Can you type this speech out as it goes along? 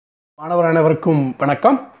மாணவர் அனைவருக்கும்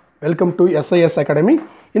வணக்கம். Welcome to SIS academy.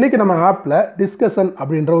 இன்றைக்கி நம்ம ஆப்பில் டிஸ்கஷன்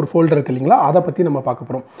அப்படின்ற ஒரு ஃபோல்டர் இருக்குது இல்லைங்களா, அதை பற்றி நம்ம பார்க்க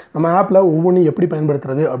போகிறோம். நம்ம ஆப்பில் ஒவ்வொன்றும் எப்படி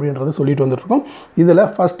பயன்படுத்துறது அப்படின்றத சொல்லிட்டு வந்துட்டுருக்கோம். இதில்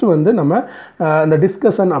ஃபஸ்ட்டு வந்து நம்ம இந்த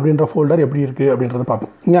டிஸ்கஷன் அப்படின்ற ஃபோல்டர் எப்படி இருக்குது அப்படின்றத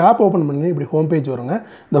பார்ப்போம். இங்கே ஆப் ஓப்பன் பண்ணி இப்படி ஹோம் பேஜ் வருங்க.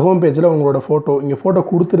 இந்த ஹோம் பேஜில் உங்களோட ஃபோட்டோ, இங்கே ஃபோட்டோ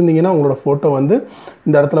கொடுத்துருந்தீங்கன்னா உங்களோட ஃபோட்டோ வந்து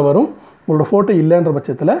இந்த இடத்துல வரும். உங்களோட ஃபோட்டோ இல்லைன்ற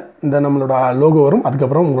பட்சத்தில் இந்த நம்மளோட லோகோ வரும்.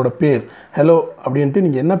 அதுக்கப்புறம் உங்களோட பேர் ஹலோ அப்படின்ட்டு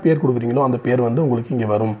நீங்கள் என்ன பேர் கொடுக்குறீங்களோ அந்த பேர் வந்து உங்களுக்கு இங்கே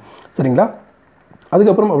வரும். சரிங்களா?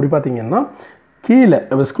 அதுக்கப்புறம் அப்படி பார்த்தீங்கன்னா கீழே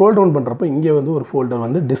ஸ்க்ரோல் டவுன் பண்ணுறப்போ இங்கே வந்து ஒரு ஃபோல்டர்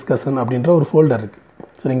வந்து டிஸ்கஷன் அப்படின்ற ஒரு ஃபோல்டர் இருக்குது.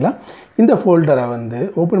 சரிங்களா? இந்த ஃபோல்டரை வந்து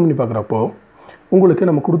ஓப்பன் பண்ணி பார்க்குறப்போ உங்களுக்கு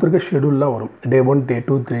நம்ம கொடுத்துருக்க ஷெடியூல்லாம் வரும். டே 1, டே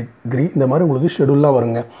 2, 3 இந்த மாதிரி உங்களுக்கு ஷெடியூல்லாம்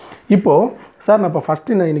வருங்க. இப்போது சார் நான் இப்போ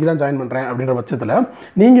ஃபஸ்ட்டு நான் இன்றைக்கி தான் ஜாயின் பண்ணுறேன் அப்படின்ற பட்சத்தில்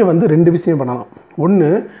நீங்கள் வந்து 2 விஷயம் பண்ணலாம். ஒன்று,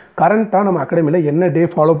 கரண்ட்டாக நம்ம அகாடமியில் என்ன டே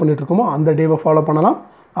ஃபாலோ பண்ணிகிட்ருக்கோமோ அந்த டேவை ஃபாலோ பண்ணலாம்.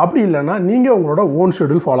 அப்படி இல்லைன்னா நீங்கள் உங்களோட ஓன்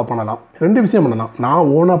ஷெடியூல் ஃபாலோ பண்ணலாம். 2 விஷயம் பண்ணலாம்.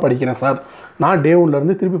 நான் ஓனாக படிக்கிறேன் சார், நான் டே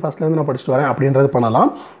 1லேருந்து திருப்பி ஃபஸ்ட்லேருந்து நான் படிச்சுட்டு வரேன் அப்படின்றது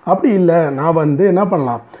பண்ணலாம். அப்படி இல்லை, நான் வந்து என்ன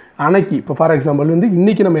பண்ணலாம், அன்னைக்கு இப்போ ஃபார் எக்ஸாம்பிள் வந்து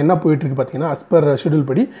இன்றைக்கி நம்ம என்ன போயிட்டுருக்கு பார்த்தீங்கன்னா as per ஷெடியூல்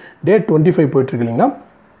படி டே 25 போயிட்டுருக்கு இல்லைங்களா,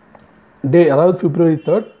 டே அதாவது February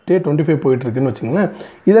 3rd டே 25 போயிட்டுருக்குன்னு வச்சுங்களேன்.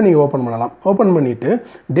 இதை நீங்கள் ஓப்பன் பண்ணலாம். ஓப்பன் பண்ணிவிட்டு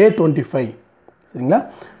டே 25 சரிங்களா,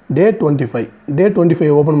 டே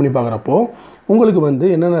 25 ஓப்பன் பண்ணி பார்க்குறப்போ உங்களுக்கு வந்து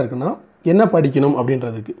என்னென்ன இருக்குன்னா என்ன படிக்கணும்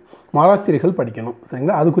அப்படின்றதுக்கு மராத்திரிகள் படிக்கணும்.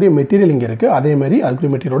 சரிங்களா? அதுக்குரிய மெட்டீரியல் இங்கே இருக்குது. அதேமாதிரி அதுக்குரிய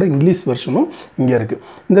மெட்டீரியலோட இங்கிலீஷ் வெர்ஷனும் இங்கே இருக்குது.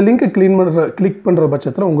 இந்த லிங்க்கை கிளிக் பண்ணுற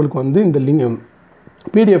பட்சத்தில் உங்களுக்கு வந்து இந்த லிங்க்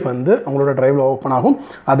PDF வந்து உங்களோட ட்ரைவில் ஓப்பன் ஆகும்.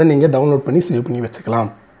 அதை நீங்கள் டவுன்லோட் பண்ணி சேவ் பண்ணி வச்சுக்கலாம்.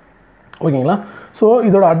 ஓகேங்களா? ஸோ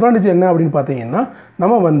இதோட அட்வான்டேஜ் என்ன அப்படின்னு பார்த்தீங்கன்னா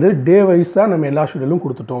நம்ம வந்து டே வைஸாக நம்ம எல்லா ஷெடியூலும்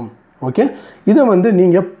கொடுத்துட்டோம். ஓகே, இதை வந்து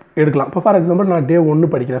நீங்கள் எடுக்கலாம். இப்போ ஃபார் எக்ஸாம்பிள் நான் டே 1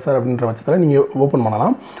 படிக்கிறேன் சார் அப்படின்ற பட்சத்தில் நீங்கள் ஓப்பன்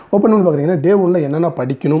பண்ணலாம். ஓப்பன் பண்ணி பார்க்குறீங்கன்னா டே 1ல் என்னென்ன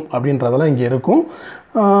படிக்கணும் அப்படின்றதெல்லாம் இங்கே இருக்கும்.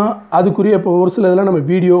 அதுக்குரிய இப்போ ஒரு சில இதெல்லாம் நம்ம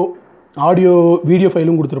வீடியோ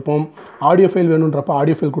ஃபைலும் கொடுத்துருப்போம். ஆடியோ ஃபைல் வேணுன்றப்போ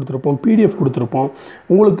ஆடியோ ஃபைல் கொடுத்துருப்போம். PDF கொடுத்துருப்போம்.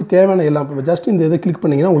 உங்களுக்கு தேவையான எல்லாம் இப்போ ஜஸ்ட் இந்த இதை கிளிக்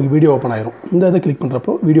பண்ணிங்கன்னா உங்களுக்கு வீடியோ ஓப்பன் ஆகிரும். இந்த இதை கிளிக்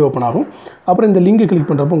பண்ணுறப்போ வீடியோ ஓப்பன் ஆகும். அப்புறம் இந்த லிங்கை கிளிக்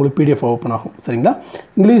பண்ணுறப்போ உங்களுக்கு PDF ஓப்பன் ஆகும். சரிங்களா?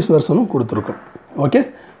 இங்கிலீஷ் வெர்ஷனும் கொடுத்துருக்கோம். ஓகே,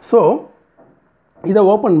 ஸோ இதை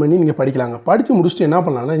ஓப்பன் பண்ணி நீங்கள் படிக்கலாங்க. படித்து முடிச்சுட்டு என்ன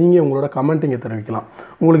பண்ணலாம்னா நீங்கள் உங்களோட கமெண்ட் இங்கே தெரிவிக்கலாம்.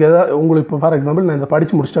 உங்களுக்கு இப்போ ஃபார் எக்ஸாம்பிள் நான் இதை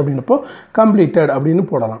படித்து முடிச்சிட்டு அப்படின்னப்போ கம்ப்ளீட்டட் அப்படின்னு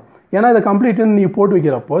போடலாம். ஏன்னா இதை கம்ப்ளீட்டுன்னு நீங்கள் போட்டு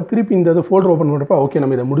வைக்கிறப்போ திருப்பி இந்த ஃபோல்டர் ஓப்பன் பண்ணுறப்போ ஓகே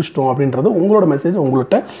நம்ம இதை முடிச்சிட்டோம் அப்படின்றது உங்களோட மெசேஜ்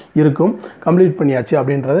உங்கள்கிட்ட இருக்கும். கம்ப்ளீட் பண்ணியாச்சு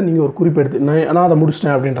அப்படின்றத நீங்கள் ஒரு குறிப்பெடுத்து நான் அதை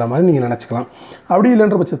முடிச்சிட்டேன் அப்படின்ற மாதிரி நீங்கள் நினச்சிக்கலாம். அப்படி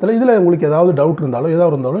இல்லைன்ற பட்சத்தில் இதில் உங்களுக்கு ஏதாவது டவுட்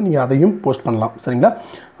இருந்தாலும் நீங்கள் அதையும் போஸ்ட் பண்ணலாம். சரிங்களா?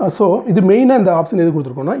 ஸோ இது மெயினாக இந்த ஆப்ஷன் எது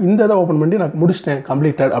கொடுத்துருக்கோன்னா இந்த இதை ஓப்பன் பண்ணி நான் முடிச்சிட்டேன்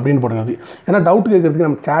கம்ப்ளீட்டட் அப்படின்னு போடுறது. ஏன்னா டவுட் கேட்குறதுக்கு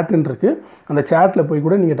நம்ம சேட்டுன்னு இருக்குது. அந்த சேட்டில் போய்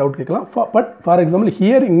கூட நீங்கள் டவுட் கேட்கலாம். பட் ஃபார் எக்ஸாம்பிள்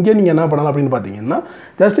இங்கே நீங்கள் என்ன பண்ணலாம் அப்படின்னு பார்த்தீங்கன்னா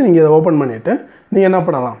ஜஸ்ட் நீங்கள் இதை ஓப்பன் பண்ணிவிட்டு நீங்கள் என்ன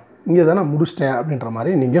பண்ணலாம், இங்கே தான் நான் முடிச்சிட்டேன் அப்படின்ற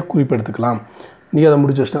மாதிரி நீங்கள் குறிப்பெடுத்துக்கலாம். நீங்கள் அதை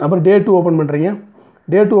முடிச்சு வச்சிட்டேன். அப்புறம் டே 2 ஓப்பன் பண்ணுறீங்க.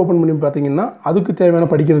 டே 2 ஓப்பன் பண்ணி பார்த்தீங்கன்னா அதுக்கு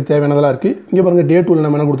படிக்கிறதுக்கு தேவையானதெல்லாம் இருக்குது. இங்கே பாருங்கள் டே 2ல்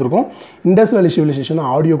நம்ம என்ன கொடுத்துருக்கோம், இண்டஸ் வேலி சிவிலைசேஷன்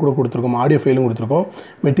ஆடியோ கூட கொடுத்துருக்கோம். ஆடியோ ஃபைலும் கொடுத்துருக்கோம்,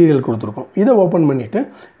 மெட்டீரியல் கொடுத்துருக்கோம். இதை ஓப்பன் பண்ணிவிட்டு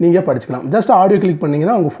நீங்கள் படிச்சுக்கலாம். ஜஸ்ட் ஆடியோ கிளிக்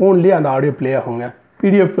பண்ணிங்கன்னா உங்கள் ஃபோன்லேயே அந்த ஆடியோ ப்ளே ஆகுங்க.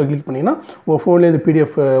 PDF கிளிக் பண்ணிங்கன்னா உங்கள் ஃபோன்லேயே இந்த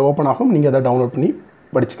PDF ஓப்பன் ஆகும். நீங்கள் அதை டவுன்லோட் பண்ணி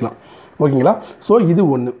படிச்சுக்கலாம். ஓகேங்களா? ஸோ இது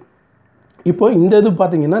ஒன்று. இப்போ இந்த இது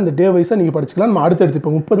பார்த்தீங்கன்னா இந்த டே வைஸாக நீங்கள் படிச்சுக்கலாம். நம்ம அடுத்தடுத்து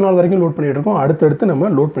இப்போ 30 நாள் வரைக்கும் லோட் பண்ணிகிட்டு இருக்கோம். அடுத்தடுத்து நம்ம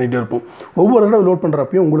லோட் பண்ணிகிட்டே இருப்போம். ஒவ்வொரு தடவை லோட்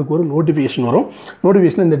பண்ணுறப்பையும் உங்களுக்கு ஒரு நோட்டிஃபிகேஷன் வரும்.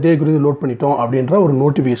 நோட்டிஃபிகேஷனில் இந்த டே குறித்து லோட் பண்ணிட்டோம் அப்படின்ற ஒரு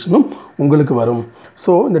நோட்டிஃபிகேஷனும் உங்களுக்கு வரும்.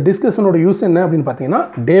 ஸோ இந்த டிஸ்கஷனோட யூஸ் என்ன அப்படின்னு பார்த்தீங்கன்னா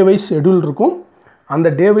டே வைஸ் ஷெடியூல் இருக்கும். அந்த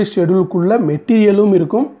டே வைஸ் ஷெடியூலுக்குள்ளே மெட்டீரியலும்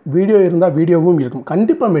இருக்கும். வீடியோ இருந்தால் வீடியோவும் இருக்கும்.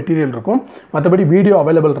 கண்டிப்பாக மெட்டீரியல் இருக்கும். மற்றபடி வீடியோ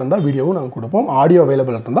அவைலபிள் இருந்தால் வீடியோவும் நாங்கள் கொடுப்போம். ஆடியோ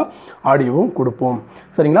அவைலபிள் இருந்தால் ஆடியோவும் கொடுப்போம்.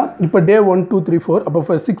 சரிங்களா? இப்போ டே 1, 2, 3, 4 அப்போ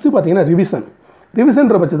 6 பார்த்தீங்கன்னா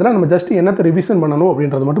ரிவிஷன்ற பட்சத்தில் நம்ம ஜஸ்ட் என்னத்தை ரிவிஷன் பண்ணணும்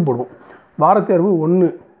அப்படின்றது மட்டும் போடுவோம். வாரத்தேர்வு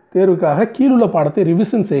 1 தேர்வுக்காக கீழுள்ள பாடத்தை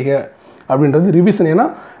ரிவிஷன் செய்க அப்படின்றது ரிவிஷன். ஏன்னா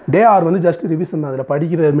டே 6 வந்து ஜஸ்ட் ரிவிஷன் தான். அதில்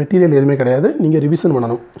படிக்கிற மெட்டீரியல் எதுவுமே கிடையாது. நீங்கள் ரிவிஷன்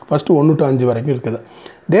பண்ணணும். ஃபஸ்ட்டு 1 to 5 வரைக்கும் இருக்குது.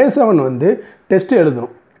 டே 7 வந்து டெஸ்ட்டு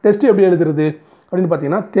எழுதணும். டெஸ்ட்டு எப்படி எழுதுறது அப்படின்னு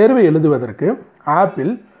பார்த்தீங்கன்னா தேர்வை எழுதுவதற்கு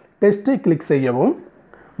ஆப்பில் டெஸ்ட்டை கிளிக் செய்யவும்,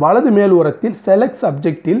 வலது மேல் ஓரத்தில் செலக்ட்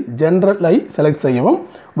சப்ஜெக்டில் ஜென்ரலை செலக்ட் செய்யவும்,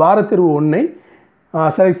 வாரத்தேர்வு 1ஐ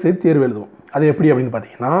செலக்ட் செய்து தேர்வு எழுதுவோம். அது எப்படி அப்படின்னு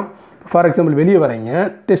பார்த்தீங்கன்னா ஃபார் எக்ஸாம்பிள் வெளியே வரீங்க,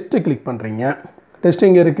 டெஸ்ட்டை கிளிக் பண்ணுறீங்க. டெஸ்ட்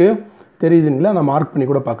எங்கே இருக்குது தெரியுதுங்களா? நான் மார்க் பண்ணி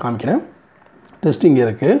கூட காமிக்கிறேன். டெஸ்ட் இங்கே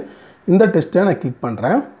இருக்குது. இந்த டெஸ்ட்டை நான் கிளிக்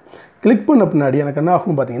பண்ணுறேன். கிளிக் பண்ண பின்னாடி எனக்கு என்ன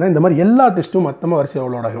ஆகும் பார்த்தீங்கன்னா இந்த மாதிரி எல்லா டெஸ்ட்டும் மொத்தமாக வரிசையாக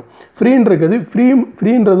அப்லோட் ஆகும்.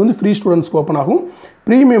 ஃப்ரீன்றது வந்து ஃப்ரீ ஸ்டூடெண்ட்ஸ்க்கு ஓப்பன் ஆகும்.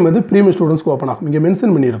 ப்ரீமியம் வந்து ப்ரீமியம் ஸ்டூடெண்ட்ஸ்க்கு ஓப்பன் ஆகும். இங்கே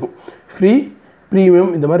மென்ஷன் பண்ணியிருக்கும் ஃப்ரீ, ப்ரீமியம்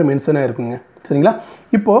இந்த மாதிரி மென்ஷனாக இருக்குங்க. சரிங்களா?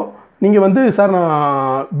 இப்போது நீங்கள் வந்து சார் நான்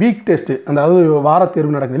வீக் டெஸ்ட்டு அதாவது வார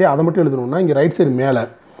தேர்வு நடக்குது இல்லையா, அதை மட்டும் எழுதணுன்னா இங்கே ரைட்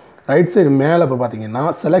சைடு மேலே இப்போ பார்த்தீங்கன்னா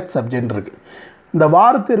செலக்ட் சப்ஜெக்ட் இருக்குது. இந்த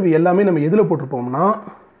வார தேர்வு எல்லாமே நம்ம எதில் போட்டிருப்போம்னா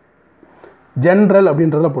ஜென்ரல்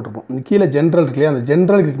அப்படின்றதில் போட்டிருப்போம். கீழே ஜென்ரல் இருக்கு இல்லையா, அந்த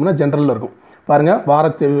ஜென்ரல் கிளிக் பண்ணால் ஜென்ரலில் இருக்கும். பாருங்கள்,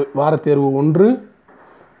 வாரத்தேர்வு 1,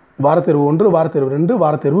 வாரத்தேர்வு 2,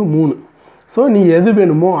 வாரத்தேர்வு 3. ஸோ நீங்கள் எது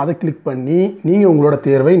வேணுமோ அதை கிளிக் பண்ணி நீங்கள் உங்களோட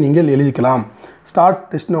தேர்வை நீங்கள் எழுதிக்கலாம். ஸ்டார்ட்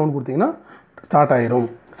டெஸ்ட் நவுன் கொடுத்தீங்கன்னா ஸ்டார்ட் ஆயிரும்.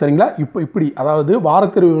 சரிங்களா? இப்படி அதாவது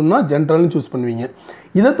வாரத்தேர்வுனா ஜென்ரல்னு சூஸ் பண்ணுவீங்க.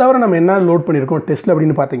 இதை தவிர நம்ம என்ன லோட் பண்ணியிருக்கோம் டெஸ்ட்டில்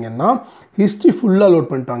அப்படின்னு பார்த்தீங்கன்னா, ஹிஸ்ட்ரி ஃபுல்லாக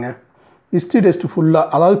லோட் பண்ணிட்டோங்க. ஹிஸ்ட்ரி டெஸ்ட் ஃபுல்லாக,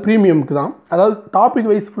 அதாவது ப்ரீமியமுக்கு தான். அதாவது டாபிக்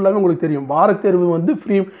வைஸ் ஃபுல்லாகவே உங்களுக்கு தெரியும். வாரத்தேர்வு வந்து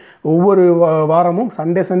ஒவ்வொரு வாரமும்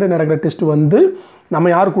சண்டே நடக்கிற டெஸ்ட் வந்து நம்ம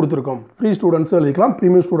யார் கொடுத்துருக்கோம், ஃப்ரீ ஸ்டூடெண்ட்ஸும் எழுதிக்கலாம்,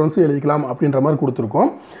 ப்ரீமியம் ஸ்டூடெண்ட்ஸும் எழுதிக்கலாம் அப்படின்ற மாதிரி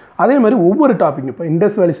கொடுத்துருக்கோம். அதே மாதிரி ஒவ்வொரு டாபிக், இப்போ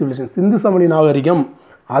இண்டஸ் வேலி சிவிலைசேஷன், சிந்து சமவெளி நாகரிகம்,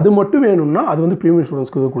 அது மட்டும் வேணும்னா அது வந்து ப்ரீமியம்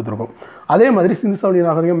ஸ்டூடெண்ட்ஸ்க்கு கொடுத்துருக்கோம். அதே மாதிரி சிந்து சமவெளி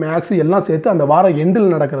நாகரிகம், மேக்ஸ் எல்லாம் சேர்த்து அந்த வார எண்டில்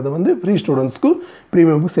நடக்கிறது வந்து ஃப்ரீ ஸ்டூடெண்ட்ஸ்க்கு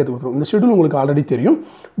ப்ரீமியமுக்கு சேர்த்து கொடுத்துருவோம். இந்த ஷெடியூல் உங்களுக்கு ஆல்ரெடி தெரியும்,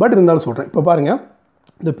 பட் இருந்தாலும் சொல்கிறேன். இப்போ பாருங்கள்,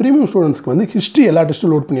 இந்த ப்ரீமியம் ஸ்டூடெண்ட்ஸ்க்கு வந்து ஹிஸ்ட்ரி எல்லா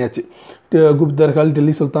டெஸ்ட்டும் லோட் பண்ணியாச்சு. குப்தர்கள்,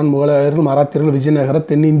 டெல்லி சுல்தான், முகலாயர்கள், மராத்தியர்கள், விஜயநகர,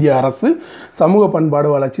 தென்னிந்திய அரசு, சமூக பண்பாடு,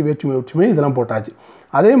 வளர்ச்சி, வேற்றுமை இதெல்லாம் போட்டாச்சு.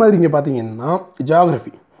 அதே மாதிரி இங்கே பார்த்தீங்கன்னா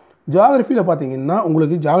ஜியாகிரஃபியில் பார்த்தீங்கன்னா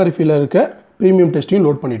உங்களுக்கு ஜியாகிரஃபியில் இருக்க ப்ரீமியம் டெஸ்ட்டையும்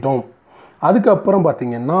லோட் பண்ணிட்டோம். அதுக்கப்புறம்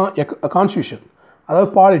பார்த்தீங்கன்னா கான்ஸ்டியூஷன், அதாவது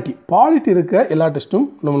பாலிட்டி இருக்க எல்லா டெஸ்ட்டும்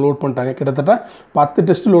நம்ம லோட் பண்ணிட்டாங்க. கிட்டத்தட்ட 10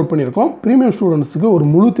 டெஸ்ட்டு லோட் பண்ணியிருக்கோம். ப்ரீமியம் ஸ்டூடெண்ட்ஸுக்கு ஒரு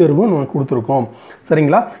முழு தேர்வும் நம்ம கொடுத்துருக்கோம்.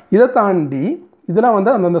 சரிங்களா? இதை தாண்டி இதெல்லாம்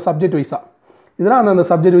வந்து அந்தந்த சப்ஜெக்ட்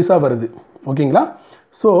வைஸாக வருது. ஓகேங்களா?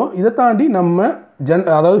 ஸோ இதை தாண்டி நம்ம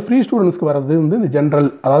அதாவது ஃப்ரீ ஸ்டூடெண்ட்ஸ்க்கு வர்றது வந்து இந்த ஜென்ரல்,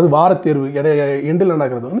 அதாவது வாரத்தேர்வு எண்டில்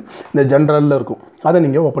நடக்கிறது வந்து இந்த ஜென்ரலில் இருக்கும். அதை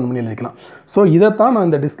நீங்கள் ஓப்பன் பண்ணி எழுதிக்கலாம். ஸோ இதைத்தான் நான்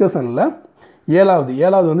இந்த டிஸ்கஷனில்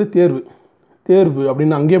ஏழாவது வந்து தேர்வு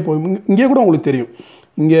அப்படின்னு இங்கே கூட உங்களுக்கு தெரியும்.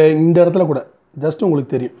 இந்த இடத்துல கூட ஜஸ்ட்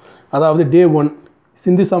உங்களுக்கு தெரியும். அதாவது டே 1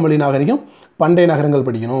 சிந்து சமவெளி நாகரிகம், பண்டைய நகரங்கள்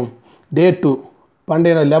படிக்கணும். டே 2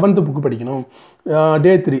 பண்டைய 11th புக்கு படிக்கணும்.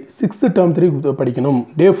 டே 3 6th டேர்ம் 3 படிக்கணும்.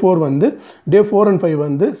 டே 4 and 5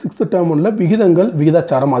 வந்து 6th டேர்ம் உள்ள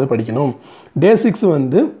விகிதாச்சாரம் அது படிக்கணும். டே 6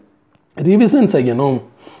 வந்து ரிவிஷன் செய்யணும்.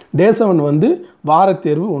 டே 7 வந்து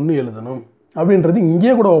வாரத்தேர்வு 1 எழுதணும் அப்படின்றது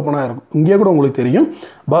இங்கே கூட ஓப்பனாக இருக்கும். இங்கே கூட உங்களுக்கு தெரியும்.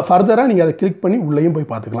 ஃபர்தராக நீங்கள் அதை கிளிக் பண்ணி உள்ளேயும் போய்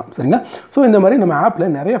பார்த்துக்கலாம். சரிங்களா? ஸோ இந்த மாதிரி நம்ம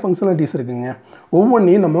ஆப்பில் நிறைய ஃபங்க்ஷனாலிட்டிஸ் இருக்குங்க.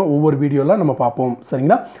 ஒவ்வொன்றையும் நம்ம ஒவ்வொரு வீடியோவில் நம்ம பார்ப்போம்.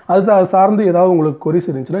 சரிங்களா? அது சார்ந்து ஏதாவது உங்களுக்கு கொரிஸ்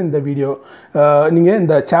இருந்துச்சுன்னா இந்த வீடியோ நீங்கள்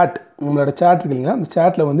இந்த நம்மளோட சேட் இருக்கு இல்லைங்களா, அந்த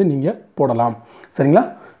சேட்டில் வந்து நீங்கள் போடலாம். சரிங்களா?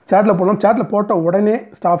 சேட்டில் போடலாம். சேட்டில் போட்ட உடனே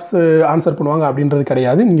ஸ்டாஃப்ஸ் ஆன்சர் பண்ணுவாங்க அப்படின்றது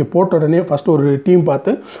கிடையாது. நீங்கள் போட்ட உடனே ஃபஸ்ட்டு ஒரு டீம்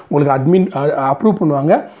பார்த்து உங்களுக்கு அட்மின் அப்ரூவ்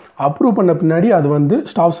பண்ணுவாங்க. அப்ரூவ் பண்ண பின்னாடி அது வந்து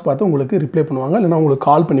ஸ்டாஃப்ஸ் பார்த்து உங்களுக்கு ரிப்ளை பண்ணுவாங்க, இல்லைனா உங்களுக்கு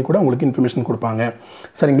கால் பண்ணி கூட உங்களுக்கு இன்ஃபர்மேஷன் கொடுப்பாங்க.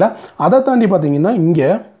 சரிங்களா? அதை தாண்டி பார்த்தீங்கன்னா இங்கே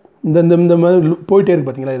இந்த மாதிரி போயிட்டே இருக்குது.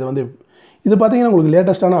 பார்த்தீங்களா? இது பார்த்தீங்கன்னா உங்களுக்கு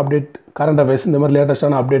லேட்டஸ்ட்டான அப்டேட், கரண்ட் அஃபேர்ஸ், இந்த மாதிரி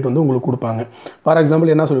லேட்டஸ்ட்டான அப்டேட் வந்து உங்களுக்கு கொடுப்பாங்க. ஃபார்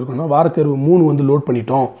எக்ஸாம்பிள் என்ன சொல்லியிருக்கோம்னா, வாரத்தேர்வு 3 வந்து லோட்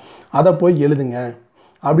பண்ணிட்டோம், அதை போய் எழுதுங்க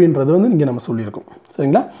அப்படின்றது வந்து இங்கே நம்ம சொல்லியிருக்கோம்.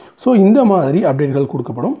 சரிங்களா? ஸோ இந்த மாதிரி அப்டேட்கள்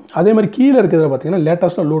கொடுக்கப்படும். அதே மாதிரி கீழே இருக்கிறத பார்த்தீங்கன்னா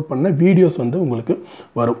லேட்டஸ்ட்டாக லோட் பண்ண வீடியோஸ் வந்து உங்களுக்கு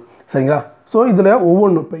வரும். சரிங்களா? ஸோ இதில்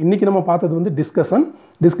ஒவ்வொன்றும் இப்போ இன்றைக்கி நம்ம பார்த்தது வந்து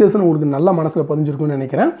டிஸ்கஷன் உங்களுக்கு நல்ல மனசில் பதிஞ்சிருக்குன்னு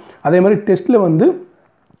நினைக்கிறேன். அதே மாதிரி டெஸ்ட்டில் வந்து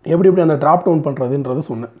எப்படி அந்த ட்ராப் டவுன் பண்ணுறதுன்றது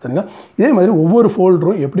சொன்னேன். சரிங்களா? இதே மாதிரி ஒவ்வொரு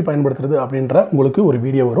ஃபோல்டரும் எப்படி பயன்படுத்துறது அப்படின்ற உங்களுக்கு ஒரு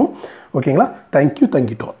வீடியோ வரும். ஓகேங்களா? Thank you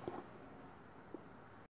to all.